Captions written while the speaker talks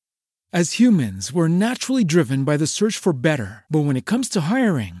As humans, we're naturally driven by the search for better. But when it comes to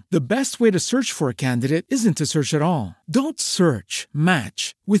hiring, the best way to search for a candidate isn't to search at all. Don't search,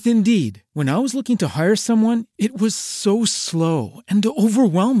 match with Indeed. When I was looking to hire someone, it was so slow and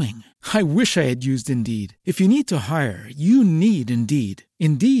overwhelming. I wish I had used Indeed. If you need to hire, you need Indeed.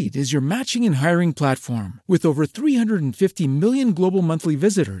 Indeed is your matching and hiring platform with over 350 million global monthly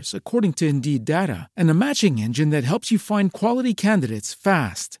visitors, according to Indeed data, and a matching engine that helps you find quality candidates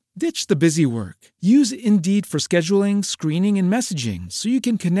fast. Ditch the busy work. Use Indeed for scheduling, screening, and messaging so you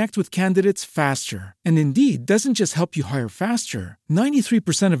can connect with candidates faster. And Indeed doesn't just help you hire faster.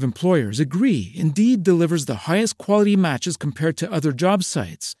 93% of employers agree Indeed delivers the highest quality matches compared to other job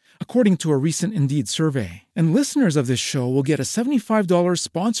sites, according to a recent Indeed survey. And listeners of this show will get a $75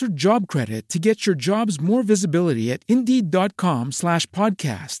 sponsored job credit to get your jobs more visibility at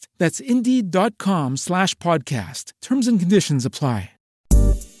Indeed.com/podcast. That's Indeed.com/podcast. Terms and conditions apply.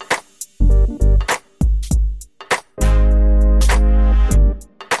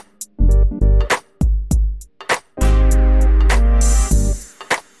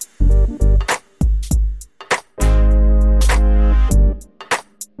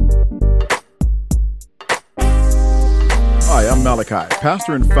 I'm Malachi,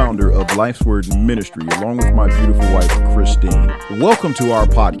 pastor and founder of Life's Word Ministry, along with my beautiful wife, Christine. Welcome to our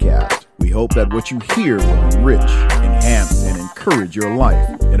podcast. We hope that what you hear will enrich, enhance, and encourage your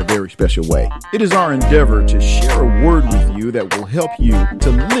life in a very special way. It is our endeavor to share a word with you that will help you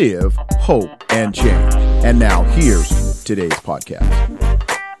to live, hope, and change. And now, here's today's podcast.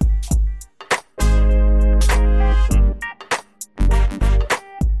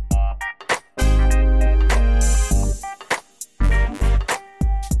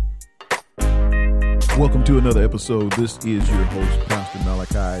 Welcome to another episode. This is your host, Pastor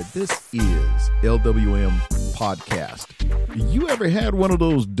Malachi. This is LWM Podcast. You ever had one of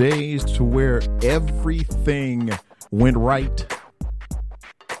those days to where everything went right?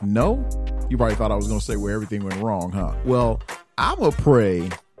 No? You probably thought I was going to say where everything went wrong, huh? Well, I'm going to pray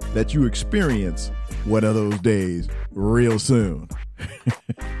that you experience one of those days real soon.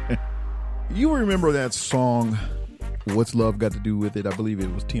 You remember that song, What's Love Got to Do With It? I believe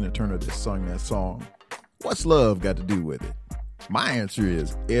it was Tina Turner that sung that song. What's love got to do with it? My answer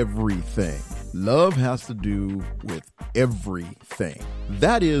is everything. Love has to do with everything.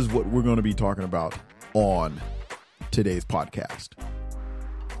 That is what we're going to be talking about on today's podcast.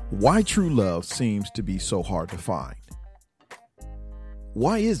 Why true love seems to be so hard to find.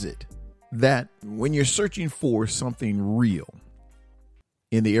 Why is it that when you're searching for something real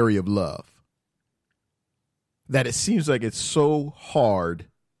in the area of love, that it seems like it's so hard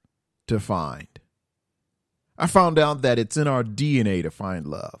to find? I found out that it's in our DNA to find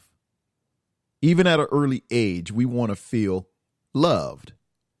love. Even at an early age, we want to feel loved.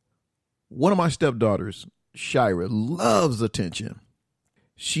 One of my stepdaughters, Shira, loves attention.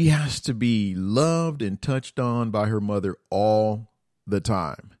 She has to be loved and touched on by her mother all the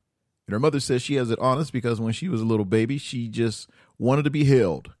time. And her mother says she has it honest because when she was a little baby, she just wanted to be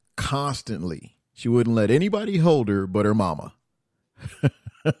held constantly. She wouldn't let anybody hold her but her mama.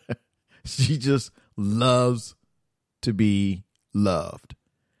 She just loves to be loved.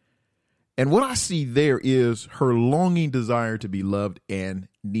 And what I see there is her longing desire to be loved and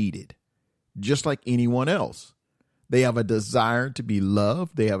needed, just like anyone else. They have a desire to be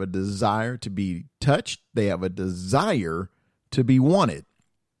loved. They have a desire to be touched. They have a desire to be wanted.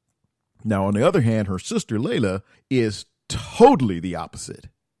 Now, on the other hand, her sister Layla is totally the opposite.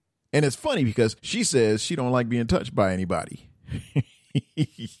 And it's funny because she says she don't like being touched by anybody.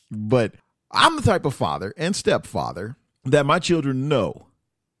 But I'm the type of father and stepfather that my children know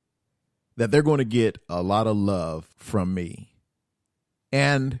that they're going to get a lot of love from me.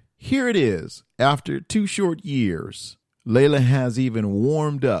 And here it is. After 2 short years, Layla has even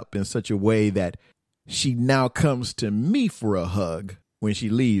warmed up in such a way that she now comes to me for a hug when she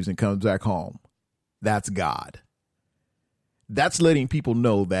leaves and comes back home. That's God. That's letting people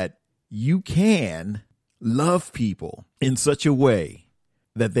know that you can love people in such a way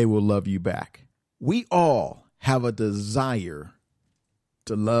that they will love you back. We all have a desire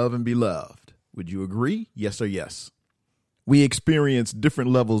to love and be loved. Would you agree? Yes or yes? We experience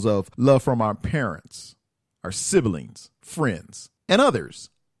different levels of love from our parents, our siblings, friends, and others.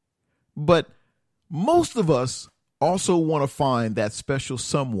 But most of us also want to find that special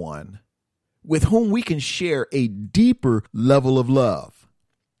someone with whom we can share a deeper level of love.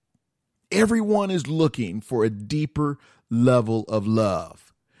 Everyone is looking for a deeper level of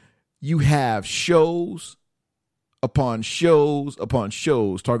love. You have shows upon shows upon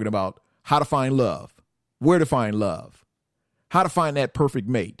shows talking about how to find love, where to find love, how to find that perfect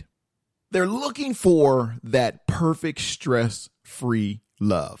mate. They're looking for that perfect stress-free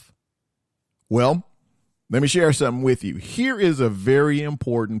love. Well, let me share something with you. Here is a very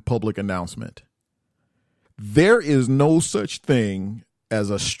important public announcement. There is no such thing as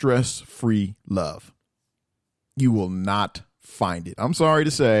a stress-free love. You will not find it. I'm sorry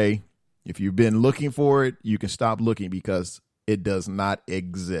to say, if you've been looking for it, you can stop looking because it does not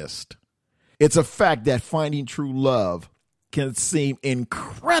exist. It's a fact that finding true love can seem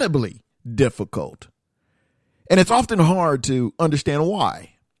incredibly difficult. And it's often hard to understand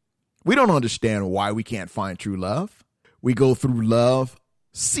why. We don't understand why we can't find true love. We go through love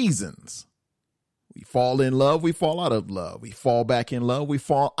seasons. We fall in love, we fall out of love. We fall back in love, we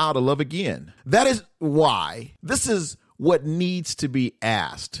fall out of love again. That is why this is what needs to be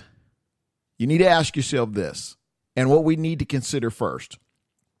asked. You need to ask yourself this, and what we need to consider first.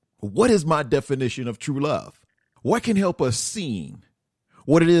 What is my definition of true love? What can help us see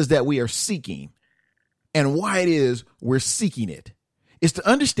what it is that we are seeking and why it is we're seeking it? Is to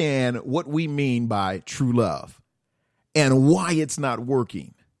understand what we mean by true love and why it's not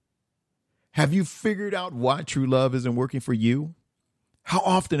working. Have you figured out why true love isn't working for you? How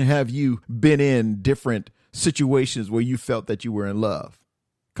often have you been in different situations where you felt that you were in love?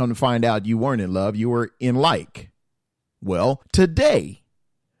 Come to find out you weren't in love, you were in like. Well, today,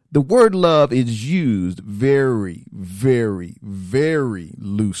 the word love is used very, very, very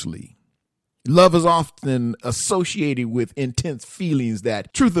loosely. Love is often associated with intense feelings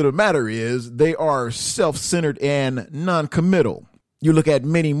that, truth of the matter is, they are self-centered and non-committal. You look at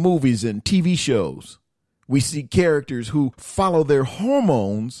many movies and TV shows, we see characters who follow their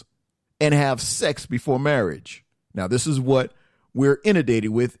hormones and have sex before marriage. Now, this is what we're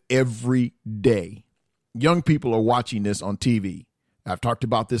inundated with every day. Young people are watching this on TV. I've talked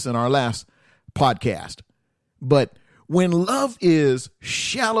about this in our last podcast. But when love is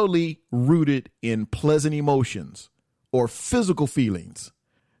shallowly rooted in pleasant emotions or physical feelings,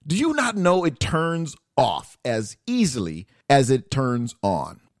 do you not know it turns off as easily as it turns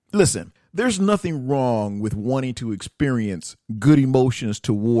on? Listen, there's nothing wrong with wanting to experience good emotions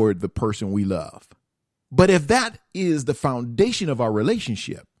toward the person we love. But if that is the foundation of our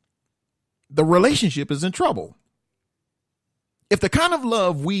relationship, the relationship is in trouble. If the kind of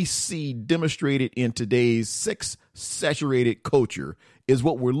love we see demonstrated in today's sex-saturated culture is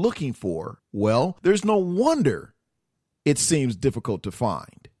what we're looking for, well, there's no wonder it seems difficult to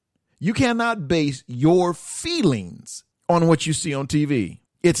find. You cannot base your feelings on what you see on TV.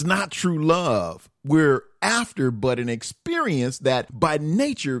 It's not true love we're after, but an experience that by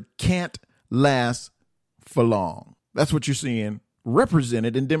nature can't last for long. That's what you're seeing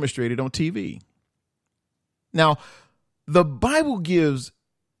represented and demonstrated on TV. Now, the Bible gives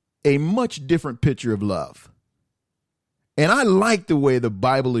a much different picture of love. And I like the way the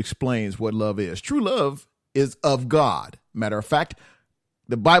Bible explains what love is. True love is of God. Matter of fact,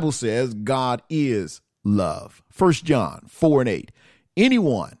 the Bible says God is love. 1 John 4:8.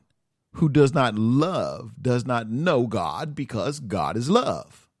 Anyone who does not love does not know God, because God is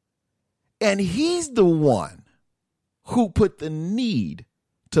love. And he's the one who put the need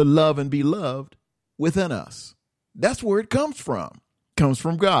to love and be loved within us. That's where it comes from. It comes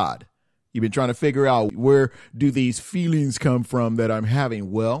from God. You've been trying to figure out, where do these feelings come from that I'm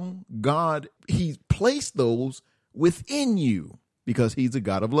having? Well, God, he placed those within you because he's a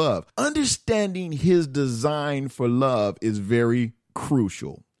God of love. Understanding his design for love is very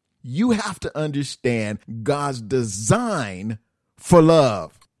crucial. You have to understand God's design for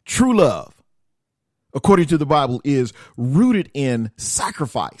love. True love, according to the Bible, is rooted in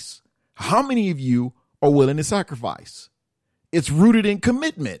sacrifice. How many of you are willing to sacrifice? It's rooted in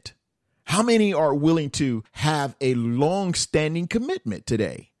commitment. How many are willing to have a long-standing commitment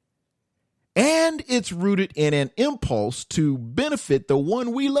today? And it's rooted in an impulse to benefit the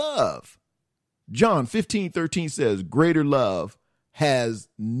one we love. John 15:13 says, greater love has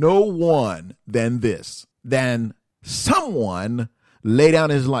no one than this, than someone lay down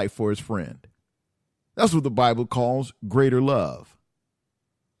his life for his friend. That's what the Bible calls greater love.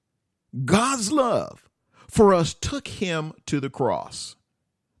 God's love for us took him to the cross.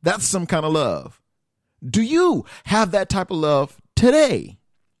 That's some kind of love. Do you have that type of love today?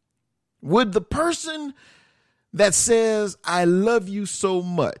 Would the person that says, I love you so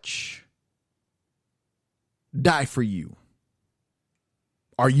much, die for you?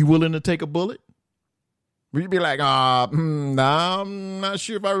 Are you willing to take a bullet? Would you be like, nah, I'm not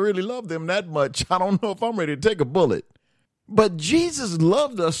sure if I really love them that much. I don't know if I'm ready to take a bullet. But Jesus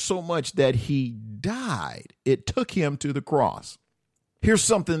loved us so much that he died. It took him to the cross. Here's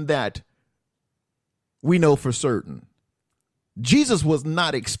something that we know for certain. Jesus was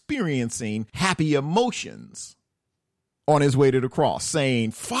not experiencing happy emotions on his way to the cross,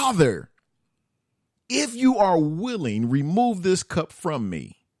 saying, Father, if you are willing, remove this cup from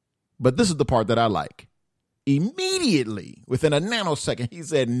me. But this is the part that I like. Immediately, within a nanosecond, he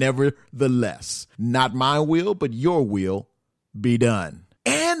said, nevertheless, not my will, but your will be done.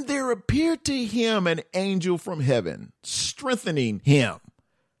 And there appeared to him an angel from heaven, strengthening him.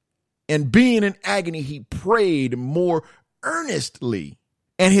 And being in agony, he prayed more earnestly,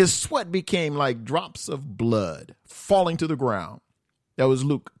 and his sweat became like drops of blood falling to the ground. That was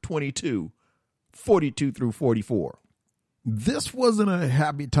Luke 22:42 through 44. This wasn't a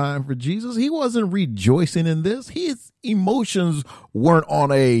happy time for Jesus. He wasn't rejoicing in this. His emotions weren't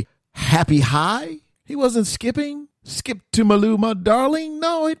on a happy high. He wasn't skipping. Skip to Malou, my darling.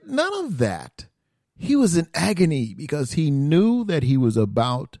 No, none of that. He was in agony because he knew that he was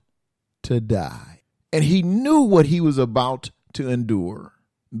about to die. And he knew what he was about to endure.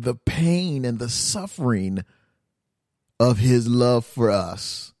 The pain and the suffering of his love for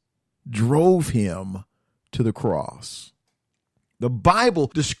us drove him to the cross. The Bible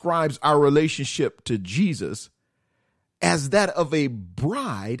describes our relationship to Jesus as that of a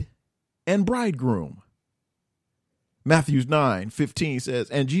bride and bridegroom. Matthew 9:15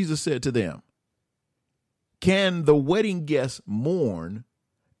 says, and Jesus said to them, can the wedding guests mourn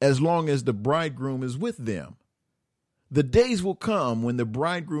as long as the bridegroom is with them? The days will come when the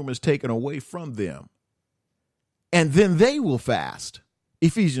bridegroom is taken away from them, and then they will fast.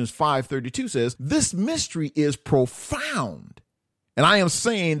 Ephesians 5:32 says, this mystery is profound. And I am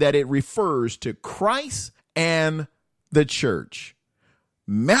saying that it refers to Christ and the church.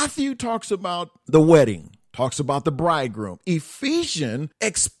 Matthew talks about the wedding, talks about the bridegroom. Ephesians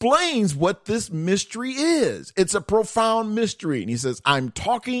explains what this mystery is. It's a profound mystery. And he says, I'm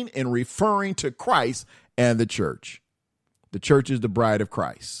talking and referring to Christ and the church. The church is the bride of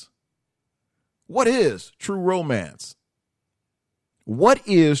Christ. What is true romance? What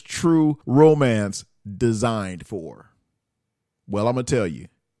is true romance designed for? Well, I'm going to tell you.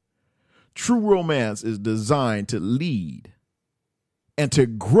 True romance is designed to lead and to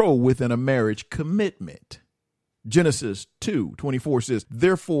grow within a marriage commitment. Genesis 2:24 says,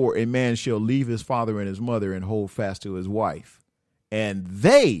 therefore a man shall leave his father and his mother and hold fast to his wife, and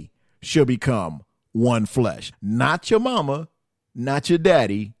they shall become one flesh. Not your mama, not your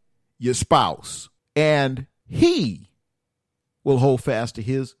daddy, your spouse. And he will hold fast to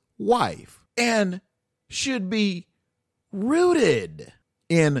his wife and should be rooted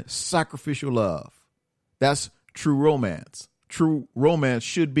in sacrificial love. That's true romance. True romance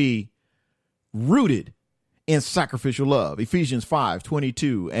should be rooted in sacrificial love. Ephesians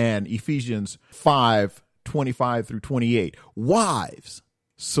 5:22 and Ephesians 5:25 through 28. Wives,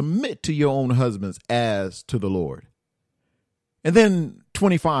 submit to your own husbands as to the Lord. And then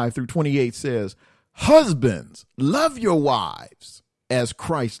 25 through 28 says, husbands, love your wives as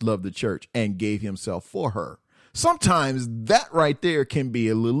Christ loved the church and gave himself for her. Sometimes that right there can be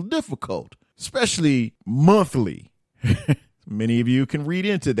a little difficult, especially monthly. Many of you can read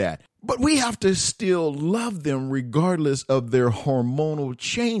into that. But we have to still love them regardless of their hormonal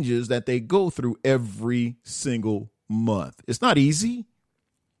changes that they go through every single month. It's not easy.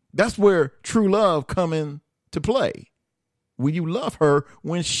 That's where true love come into play. Will you love her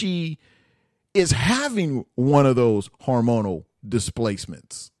when she is having one of those hormonal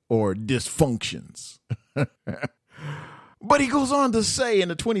displacements or dysfunctions? But he goes on to say in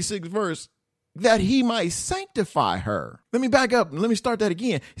the 26th verse that he might sanctify her. Let me back up and let me start that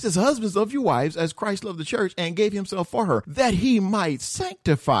again. He says, husbands, love your wives as Christ loved the church and gave himself for her, that he might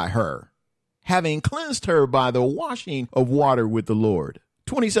sanctify her, having cleansed her by the washing of water with the Lord.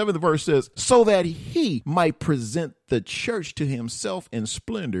 27th verse says, so that he might present the church to himself in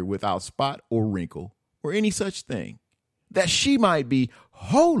splendor without spot or wrinkle or any such thing, that she might be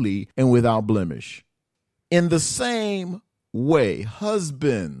holy and without blemish. In the same way,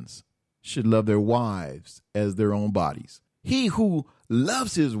 husbands should love their wives as their own bodies. He who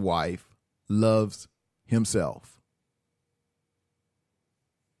loves his wife loves himself.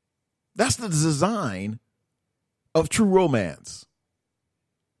 That's the design of true romance.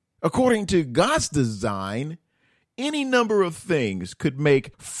 According to God's design, any number of things could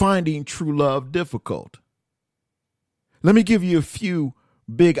make finding true love difficult. Let me give you a few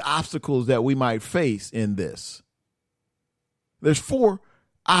big obstacles that we might face in this. There's 4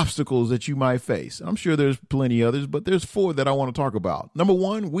 obstacles that you might face. I'm sure there's plenty others, but there's 4 that I want to talk about. Number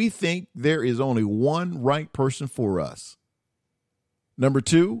 1, we think there is only one right person for us. Number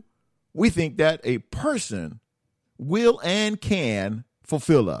 2, we think that a person will and can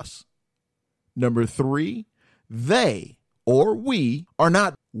fulfill us. Number 3, they or we are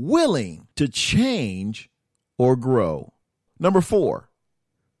not willing to change or grow. Number 4,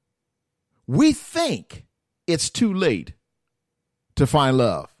 we think it's too late to find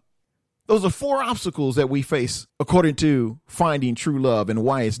love. Those are 4 obstacles that we face according to finding true love and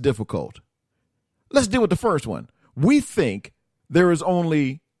why it's difficult. Let's deal with the first one. We think there is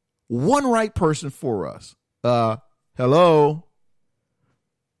only one right person for us. Hello?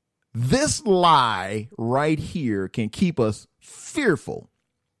 This lie right here can keep us fearful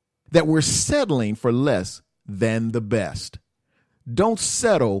that we're settling for less than the best. Don't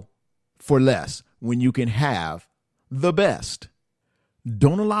settle for less when you can have the best.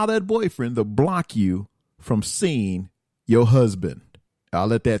 Don't allow that boyfriend to block you from seeing your husband. I'll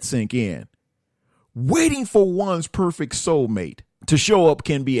let that sink in. Waiting for one's perfect soulmate to show up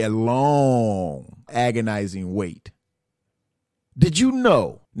can be a long, agonizing wait. Did you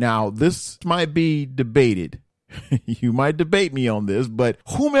know? Now, this might be debated. You might debate me on this, but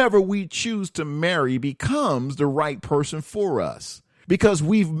whomever we choose to marry becomes the right person for us because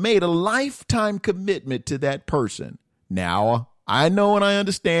we've made a lifetime commitment to that person. Now, I know and I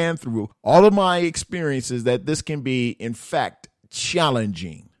understand through all of my experiences that this can be, in fact,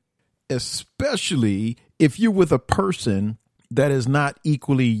 challenging, especially if you're with a person that is not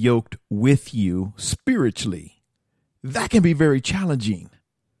equally yoked with you spiritually. That can be very challenging.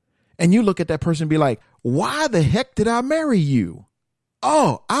 And you look at that person and be like, why the heck did I marry you?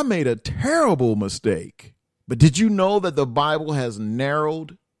 Oh, I made a terrible mistake. But did you know that the Bible has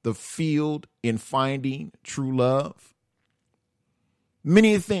narrowed the field in finding true love?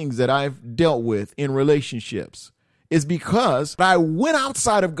 Many things that I've dealt with in relationships is because I went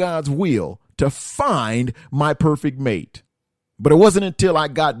outside of God's will to find my perfect mate. But it wasn't until I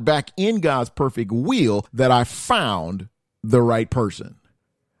got back in God's perfect will that I found the right person.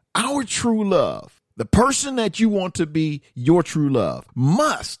 Our true love, the person that you want to be your true love,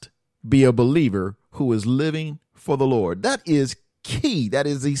 must be a believer who is living for the Lord. That is key. That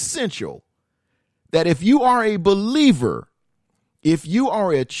is essential. That if you are a believer, if you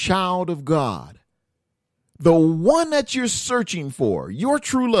are a child of God, the one that you're searching for, your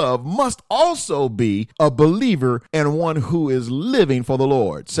true love, must also be a believer and one who is living for the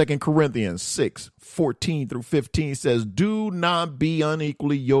Lord. 2 Corinthians 6:14-15 says, do not be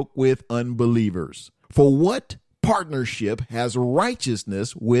unequally yoked with unbelievers. For what partnership has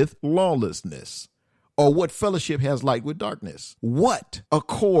righteousness with lawlessness? Or what fellowship has light with darkness? What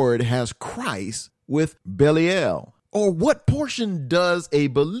accord has Christ with Belial? Or what portion does a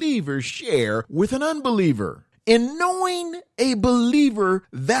believer share with an unbeliever? In knowing a believer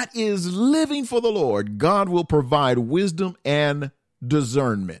that is living for the Lord, God will provide wisdom and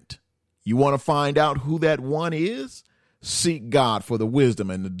discernment. You want to find out who that one is? Seek God for the wisdom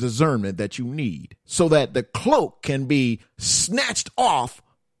and the discernment that you need so that the cloak can be snatched off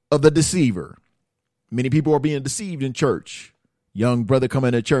of the deceiver. Many people are being deceived in church. Young brother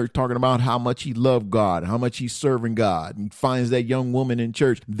coming to church talking about how much he loved God, how much he's serving God, and finds that young woman in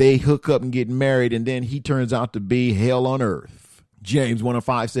church. They hook up and get married, and then he turns out to be hell on earth. James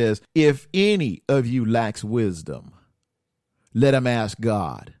 1:5 says, if any of you lacks wisdom, let him ask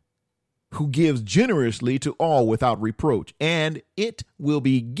God, who gives generously to all without reproach, and it will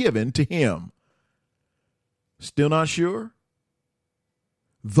be given to him. Still not sure?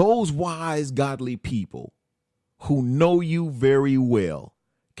 Those wise, godly people who know you very well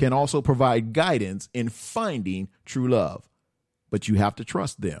can also provide guidance in finding true love. But you have to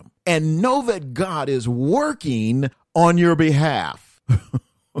trust them and know that God is working on your behalf.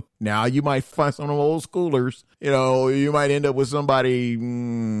 Now, you might find some of them old schoolers. You might end up with somebody.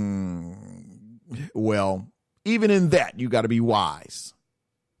 Well, even in that, you got to be wise.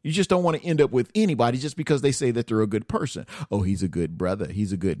 You just don't want to end up with anybody just because they say that they're a good person. Oh, he's a good brother.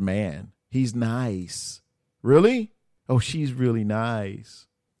 He's a good man. He's nice. Really? Oh, she's really nice.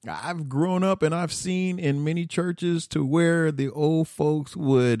 I've grown up and I've seen in many churches to where the old folks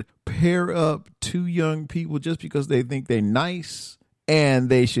would pair up two young people just because they think they're nice and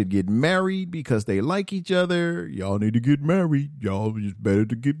they should get married because they like each other. Y'all need to get married. Y'all, it's better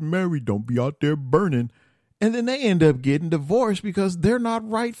to get married. Don't be out there burning. And then they end up getting divorced because they're not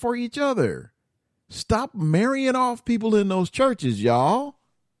right for each other. Stop marrying off people in those churches, y'all.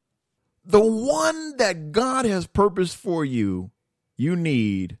 The one that God has purposed for you, you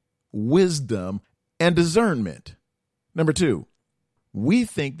need wisdom and discernment. Number 2, we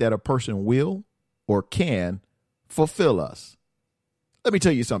think that a person will or can fulfill us. Let me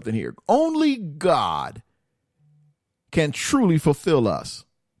tell you something here. Only God can truly fulfill us.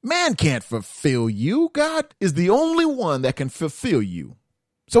 Man can't fulfill you. God is the only one that can fulfill you.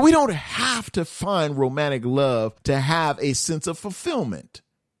 So we don't have to find romantic love to have a sense of fulfillment.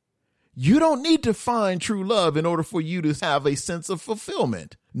 You don't need to find true love in order for you to have a sense of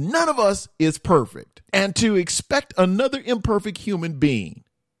fulfillment. None of us is perfect. And to expect another imperfect human being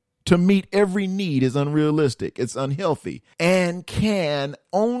to meet every need is unrealistic. It's unhealthy and can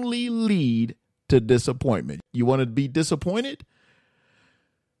only lead to disappointment. You want to be disappointed?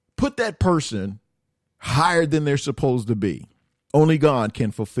 Put that person higher than they're supposed to be. Only God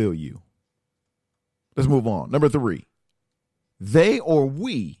can fulfill you. Let's move on. Number 3, they or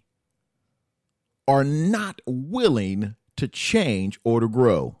we are not willing to change or to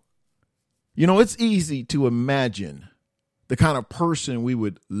grow. You know, it's easy to imagine the kind of person we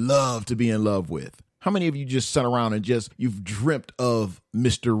would love to be in love with. How many of you just sat around and you've dreamt of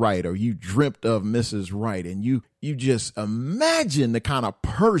Mr. Right, or you dreamt of Mrs. Right, and you just imagine the kind of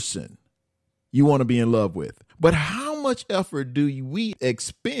person you want to be in love with? But how much effort do we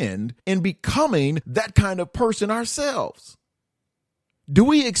expend in becoming that kind of person ourselves? Do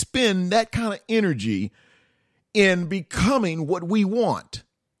we expend that kind of energy in becoming what we want?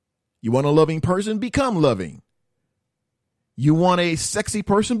 You want a loving person? Become loving. You want a sexy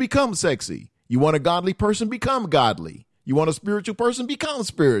person? Become sexy. You want a godly person? Become godly. You want a spiritual person? Become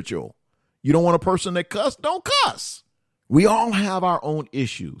spiritual. You don't want a person that cuss? Don't cuss. We all have our own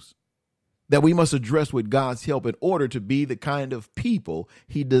issues that we must address with God's help in order to be the kind of people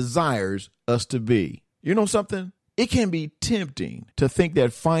he desires us to be. You know something? It can be tempting to think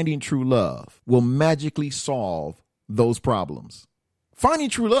that finding true love will magically solve those problems. Finding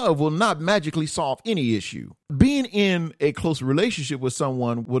true love will not magically solve any issue. Being in a close relationship with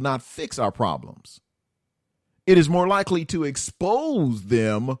someone will not fix our problems. It is more likely to expose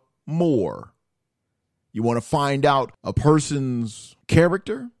them more. You want to find out a person's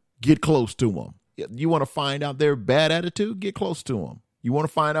character? Get close to them. You want to find out their bad attitude? Get close to them. You want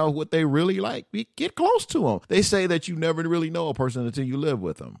to find out what they really like? Get close to them. They say that you never really know a person until you live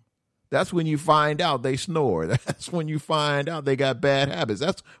with them. That's when you find out they snore. That's when you find out they got bad habits.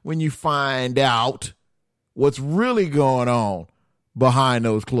 That's when you find out what's really going on behind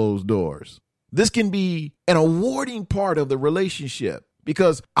those closed doors. This can be an rewarding part of the relationship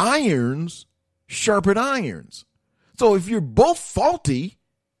because irons sharpen irons. So if you're both faulty,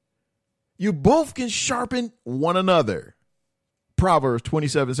 you both can sharpen one another. Proverbs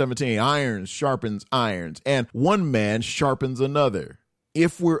 27:17, irons sharpens irons, and one man sharpens another.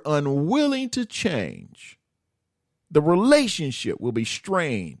 If we're unwilling to change, the relationship will be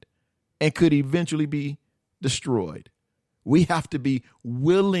strained and could eventually be destroyed. We have to be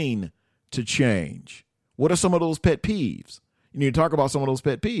willing to change. What are some of those pet peeves? You need to talk about some of those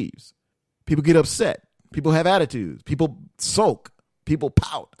pet peeves. People get upset. People have attitudes. People sulk. People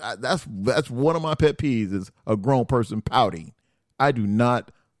pout. That's one of my pet peeves, is a grown person pouting. I do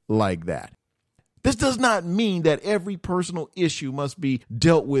not like that. This does not mean that every personal issue must be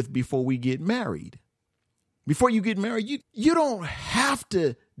dealt with before we get married. Before you get married, you don't have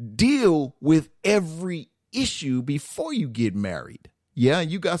to deal with every issue before you get married. Yeah,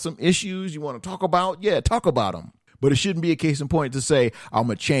 you got some issues you want to talk about? Yeah, talk about them. But it shouldn't be a case in point to say, I'm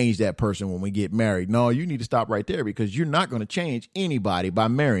going to change that person when we get married. No, you need to stop right there, because you're not going to change anybody by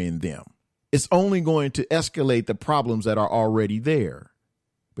marrying them. It's only going to escalate the problems that are already there.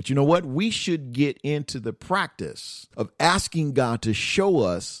 But you know what? We should get into the practice of asking God to show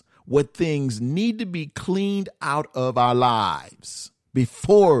us what things need to be cleaned out of our lives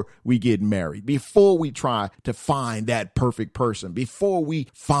before we get married, before we try to find that perfect person, before we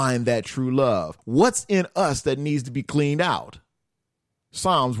find that true love. What's in us that needs to be cleaned out?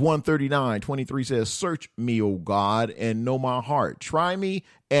 Psalms 139:23 says, search me, O God, and know my heart. Try me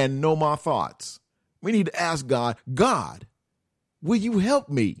and know my thoughts. We need to ask God, God, will you help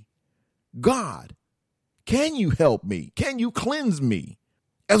me? God, can you help me? Can you cleanse me?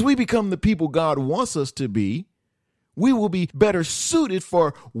 As we become the people God wants us to be, we will be better suited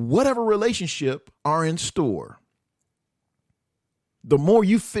for whatever relationship are in store. The more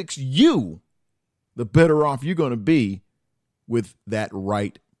you fix you, the better off you're going to be with that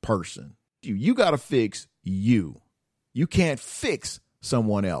right person. You got to fix you. You can't fix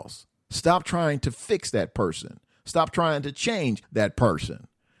someone else. Stop trying to fix that person. Stop trying to change that person.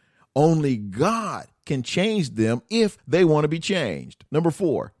 Only God can change them if they want to be changed. Number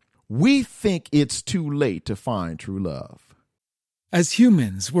 4, we think it's too late to find true love. As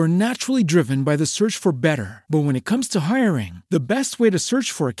humans, we're naturally driven by the search for better. But when it comes to hiring, the best way to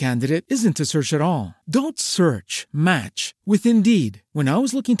search for a candidate isn't to search at all. Don't search, match with Indeed. When I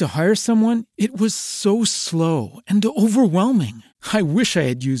was looking to hire someone, it was so slow and overwhelming. I wish I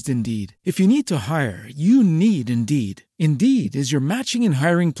had used Indeed. If you need to hire, you need Indeed. Indeed is your matching and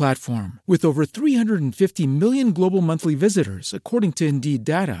hiring platform with over 350 million global monthly visitors, according to Indeed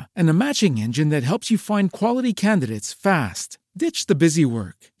data, and a matching engine that helps you find quality candidates fast. Ditch the busy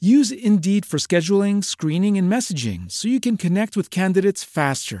work. Use Indeed for scheduling, screening, and messaging so you can connect with candidates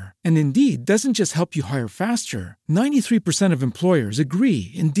faster. And Indeed doesn't just help you hire faster. 93% of employers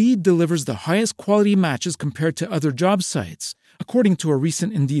agree Indeed delivers the highest quality matches compared to other job sites, according to a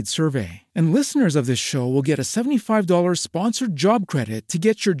recent Indeed survey. And listeners of this show will get a $75 sponsored job credit to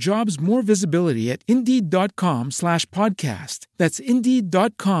get your jobs more visibility at Indeed.com/podcast. That's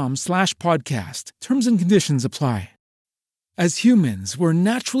Indeed.com/podcast. Terms and conditions apply. As humans, we're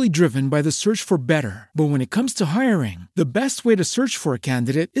naturally driven by the search for better. But when it comes to hiring, the best way to search for a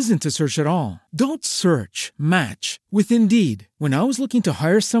candidate isn't to search at all. Don't search, match with Indeed. When I was looking to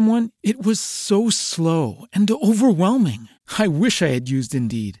hire someone, it was so slow and overwhelming. I wish I had used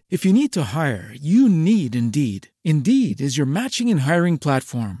Indeed. If you need to hire, you need Indeed. Indeed is your matching and hiring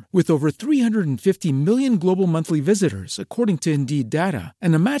platform with over 350 million global monthly visitors, according to Indeed data,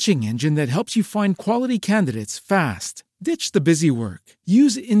 and a matching engine that helps you find quality candidates fast. Ditch the busy work.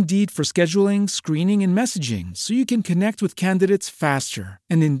 Use Indeed for scheduling, screening, and messaging so you can connect with candidates faster.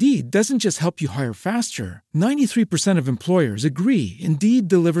 And Indeed doesn't just help you hire faster. 93% of employers agree Indeed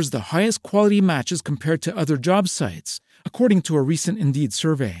delivers the highest quality matches compared to other job sites, according to a recent Indeed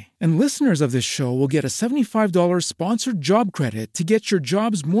survey. And listeners of this show will get a $75 sponsored job credit to get your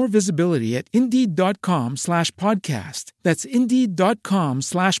jobs more visibility at Indeed.com/podcast. That's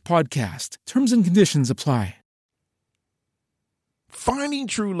Indeed.com/podcast. Terms and conditions apply. Finding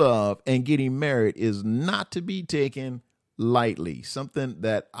true love and getting married is not to be taken lightly, something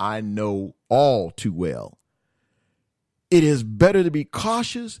that I know all too well. It is better to be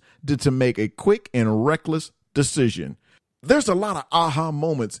cautious than to make a quick and reckless decision. There's a lot of aha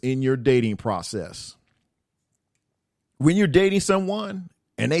moments in your dating process. When you're dating someone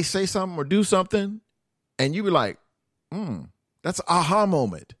and they say something or do something and you be like, that's an aha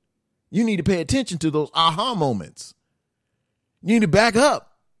moment. You need to pay attention to those aha moments. You need to back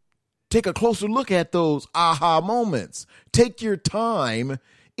up. Take a closer look at those aha moments. Take your time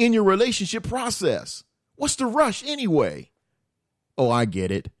in your relationship process. What's the rush anyway? Oh, I get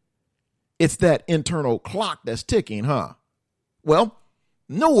it. It's that internal clock that's ticking, huh? Well,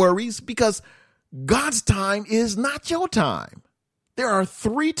 no worries, because God's time is not your time. There are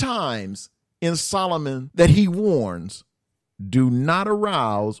 3 times in Solomon that he warns, do not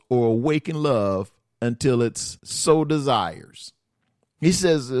arouse or awaken love until it's so desires. He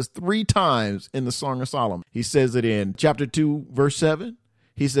says this 3 times in the Song of Solomon. He says it in chapter 2, verse 7.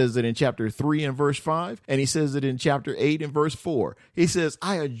 He says it in chapter 3 and verse 5. And he says it in chapter 8 and verse 4. He says,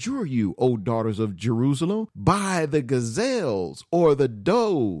 I adjure you, O daughters of Jerusalem, by the gazelles or the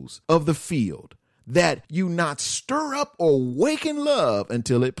does of the field, that you not stir up or waken love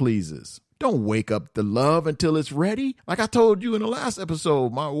until it pleases. Don't wake up the love until it's ready. Like I told you in the last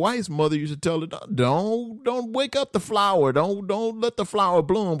episode, my wife's mother used to tell her, don't wake up the flower. Don't let the flower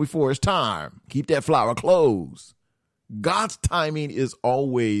bloom before it's time. Keep that flower closed. God's timing is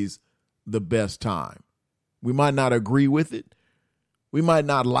always the best time. We might not agree with it. We might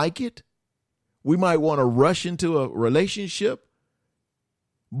not like it. We might want to rush into a relationship,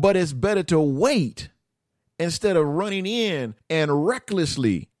 but it's better to wait instead of running in and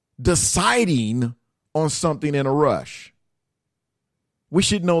recklessly deciding on something in a rush. We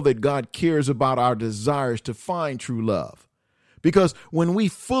should know that God cares about our desires to find true love, because when we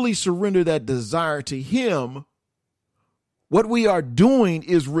fully surrender that desire to him, what we are doing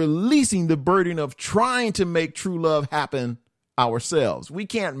is releasing the burden of trying to make true love happen ourselves. We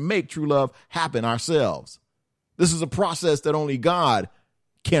can't make true love happen ourselves. This is a process that only God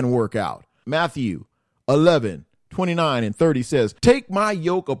can work out. Matthew 11:29 and 30 says, take my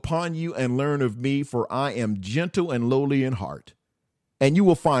yoke upon you and learn of me, for I am gentle and lowly in heart, and you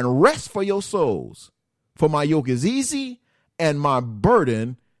will find rest for your souls. For my yoke is easy and my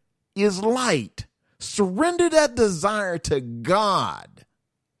burden is light. Surrender that desire to God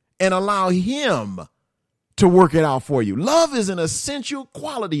and allow him to work it out for you. Love is an essential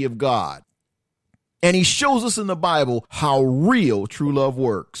quality of God, and he shows us in the Bible how real true love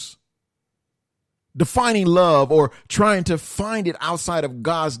works. Defining love or trying to find it outside of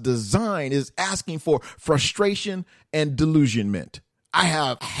God's design is asking for frustration and delusionment. I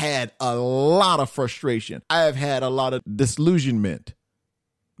have had a lot of frustration. I have had a lot of disillusionment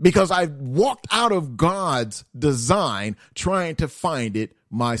because I've walked out of God's design trying to find it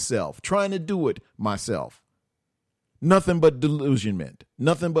myself, trying to do it myself. Nothing but delusionment,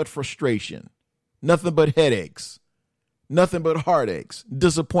 nothing but frustration, nothing but headaches, nothing but heartaches,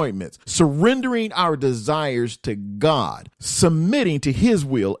 disappointments. Surrendering our desires to God, submitting to his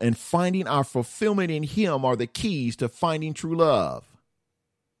will, and finding our fulfillment in him are the keys to finding true love.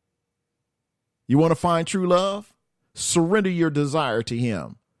 You want to find true love? Surrender your desire to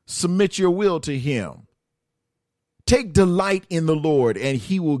him. Submit your will to him. Take delight in the Lord, and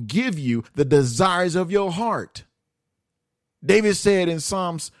he will give you the desires of your heart. David said in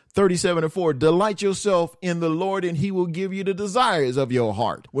Psalms 37:4, delight yourself in the Lord, and he will give you the desires of your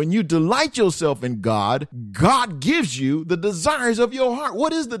heart. When you delight yourself in God, God gives you the desires of your heart.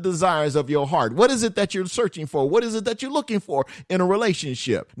 What is the desires of your heart? What is it that you're searching for? What is it that you're looking for in a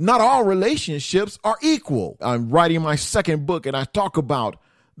relationship? Not all relationships are equal. I'm writing my second book, and I talk about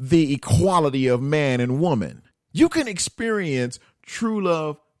the equality of man and woman. You can experience true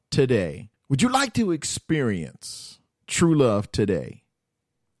love today. Would you like to experience true love today?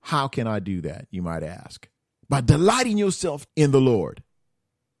 How can I do that, you might ask? By delighting yourself in the Lord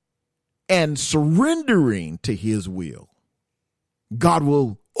and surrendering to his will. God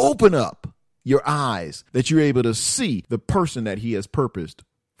will open up your eyes that you're able to see the person that he has purposed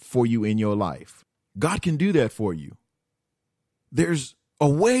for you in your life. God can do that for you. There's a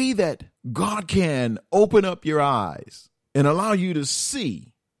way that God can open up your eyes and allow you to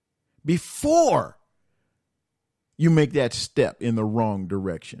see before you make that step in the wrong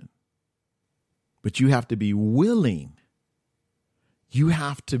direction. But you have to be willing. You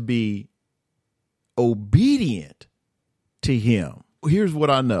have to be obedient to him. Here's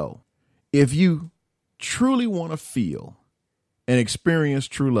what I know. If you truly want to feel and experience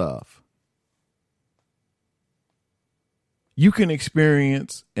true love, you can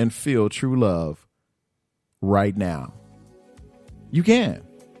experience and feel true love right now. You can.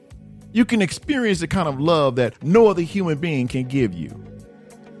 You can experience the kind of love that no other human being can give you.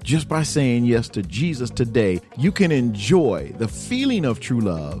 Just by saying yes to Jesus today, you can enjoy the feeling of true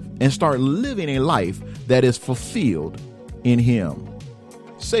love and start living a life that is fulfilled in him.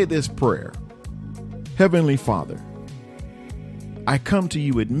 Say this prayer. Heavenly Father, I come to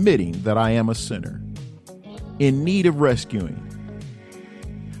you admitting that I am a sinner in need of rescuing.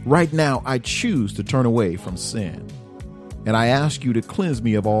 Right now, I choose to turn away from sin, and I ask you to cleanse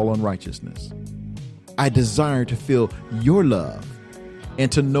me of all unrighteousness. I desire to feel your love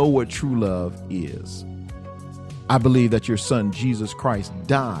and to know what true love is. I believe that your son, Jesus Christ,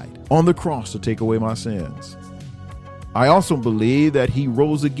 died on the cross to take away my sins. I also believe that he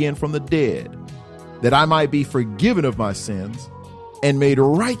rose again from the dead, that I might be forgiven of my sins and made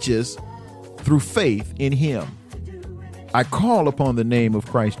righteous through faith in him. I call upon the name of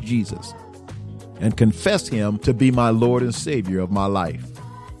Christ Jesus and confess him to be my Lord and Savior of my life.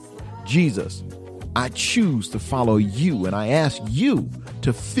 Jesus, I choose to follow you, and I ask you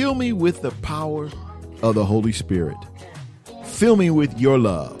to fill me with the power of the Holy Spirit. Fill me with your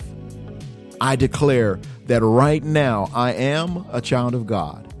love. I declare that right now I am a child of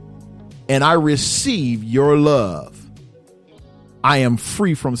God, and I receive your love. I am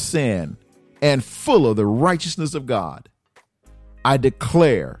free from sin and full of the righteousness of God. I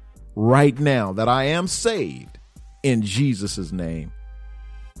declare right now that I am saved in Jesus' name.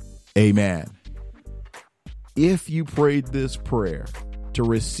 Amen. If you prayed this prayer to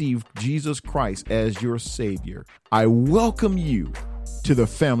receive Jesus Christ as your Savior, I welcome you to the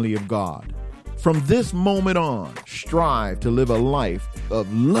family of God. From this moment on, strive to live a life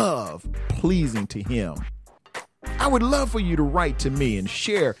of love pleasing to him. I would love for you to write to me and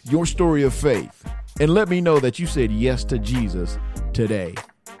share your story of faith and let me know that you said yes to Jesus today.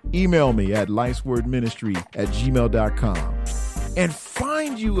 Email me at lifeswordministry@gmail.com and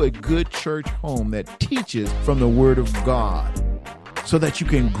find you a good church home that teaches from the Word of God so that you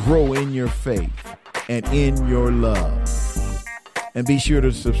can grow in your faith and in your love. And be sure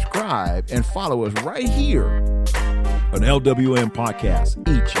to subscribe and follow us right here on LWM Podcast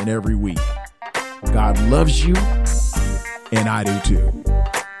each and every week. God loves you, and I do too.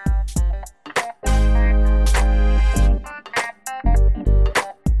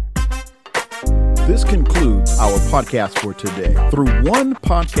 This concludes our podcast for today. Through one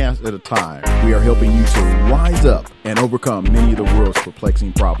podcast at a time, we are helping you to rise up and overcome many of the world's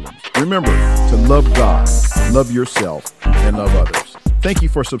perplexing problems. Remember to love God, love yourself, and love others. Thank you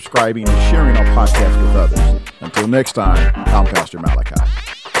for subscribing and sharing our podcast with others. Until next time, I'm Pastor Malachi.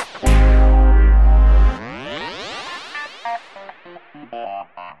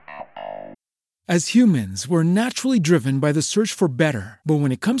 As humans, we're naturally driven by the search for better. But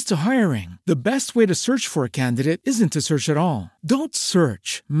when it comes to hiring, the best way to search for a candidate isn't to search at all. Don't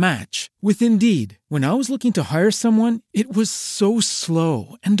search, match with Indeed. When I was looking to hire someone, it was so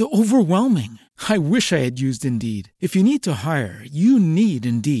slow and overwhelming. I wish I had used Indeed. If you need to hire, you need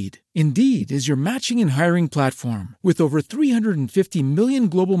Indeed. Indeed is your matching and hiring platform with over 350 million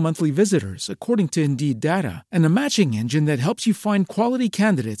global monthly visitors, according to Indeed data, and a matching engine that helps you find quality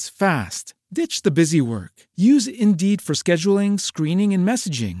candidates fast. Ditch the busy work. Use Indeed for scheduling, screening, and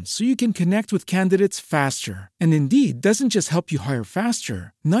messaging so you can connect with candidates faster. And Indeed doesn't just help you hire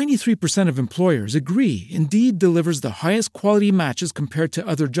faster. 93% of employers agree Indeed delivers the highest quality matches compared to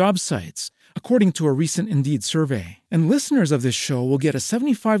other job sites, according to a recent Indeed survey. And listeners of this show will get a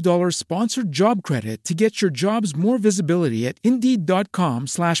 $75 sponsored job credit to get your jobs more visibility at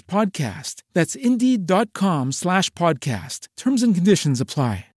Indeed.com/podcast. That's Indeed.com/podcast. Terms and conditions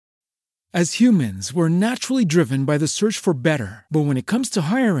apply. As humans, we're naturally driven by the search for better. But when it comes to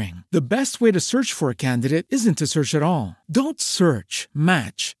hiring, the best way to search for a candidate isn't to search at all. Don't search,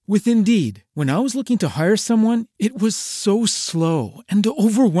 match with Indeed. When I was looking to hire someone, it was so slow and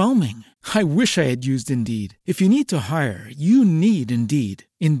overwhelming. I wish I had used Indeed. If you need to hire, you need Indeed.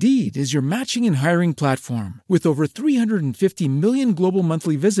 Indeed is your matching and hiring platform with over 350 million global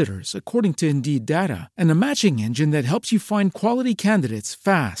monthly visitors, according to Indeed data, and a matching engine that helps you find quality candidates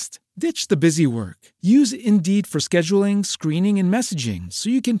fast. Ditch the busy work. Use Indeed for scheduling, screening, and messaging so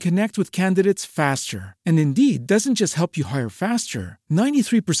you can connect with candidates faster. And Indeed doesn't just help you hire faster.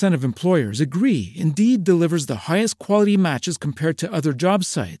 93% of employers agree Indeed delivers the highest quality matches compared to other job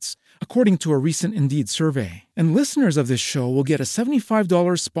sites, according to a recent Indeed survey. And listeners of this show will get a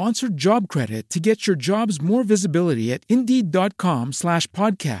 $75 sponsored job credit to get your jobs more visibility at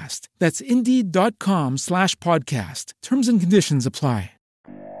Indeed.com/podcast. That's Indeed.com/podcast. Terms and conditions apply.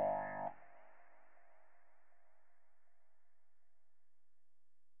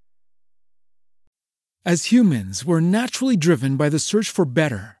 As humans, we're naturally driven by the search for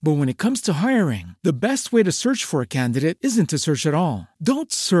better. But when it comes to hiring, the best way to search for a candidate isn't to search at all.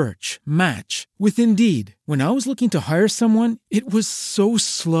 Don't search, match with Indeed. When I was looking to hire someone, it was so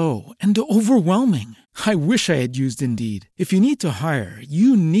slow and overwhelming. I wish I had used Indeed. If you need to hire,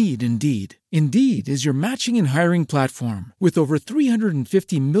 you need Indeed. Indeed is your matching and hiring platform with over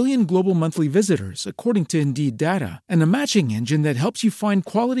 350 million global monthly visitors, according to Indeed data, and a matching engine that helps you find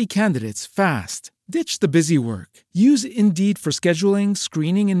quality candidates fast. Ditch the busy work. Use Indeed for scheduling,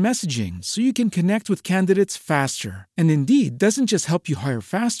 screening, and messaging so you can connect with candidates faster. And Indeed doesn't just help you hire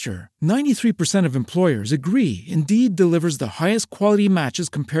faster. 93% of employers agree Indeed delivers the highest quality matches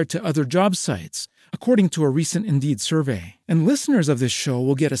compared to other job sites, according to a recent Indeed survey. And listeners of this show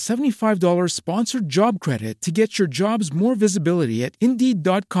will get a $75 sponsored job credit to get your jobs more visibility at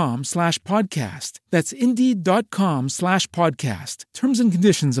Indeed.com/podcast. That's Indeed.com/podcast. Terms and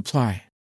conditions apply.